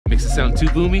sound too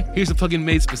boomy? Here's a plugin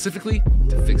made specifically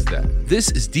to fix that. This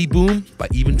is DeBoom by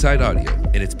Eventide Audio,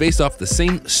 and it's based off the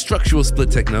same structural split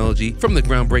technology from the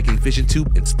groundbreaking Physion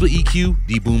tube and SplitEQ.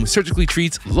 DeBoom surgically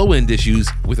treats low-end issues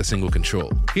with a single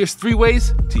control. Here's 3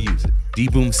 ways to use it.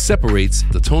 DeBoom separates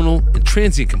the tonal and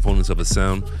transient components of a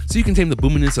sound so you can tame the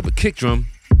boominess of a kick drum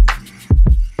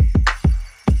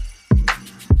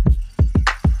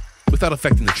without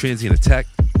affecting the transient attack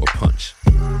or punch.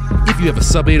 If you have a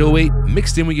sub 808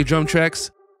 mixed in with your drum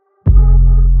tracks,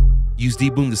 use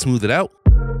DeBoom to smooth it out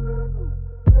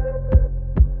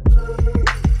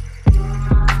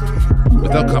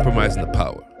without compromising the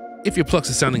power. If your plucks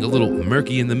are sounding a little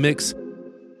murky in the mix,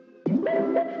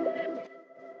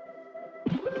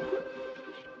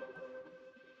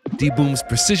 DeBoom's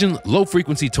precision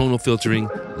low-frequency tonal filtering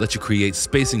lets you create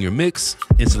space in your mix,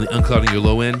 instantly unclouding your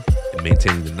low end and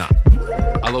maintaining the knot.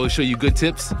 I'll always show you good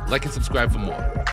tips. Like and subscribe for more.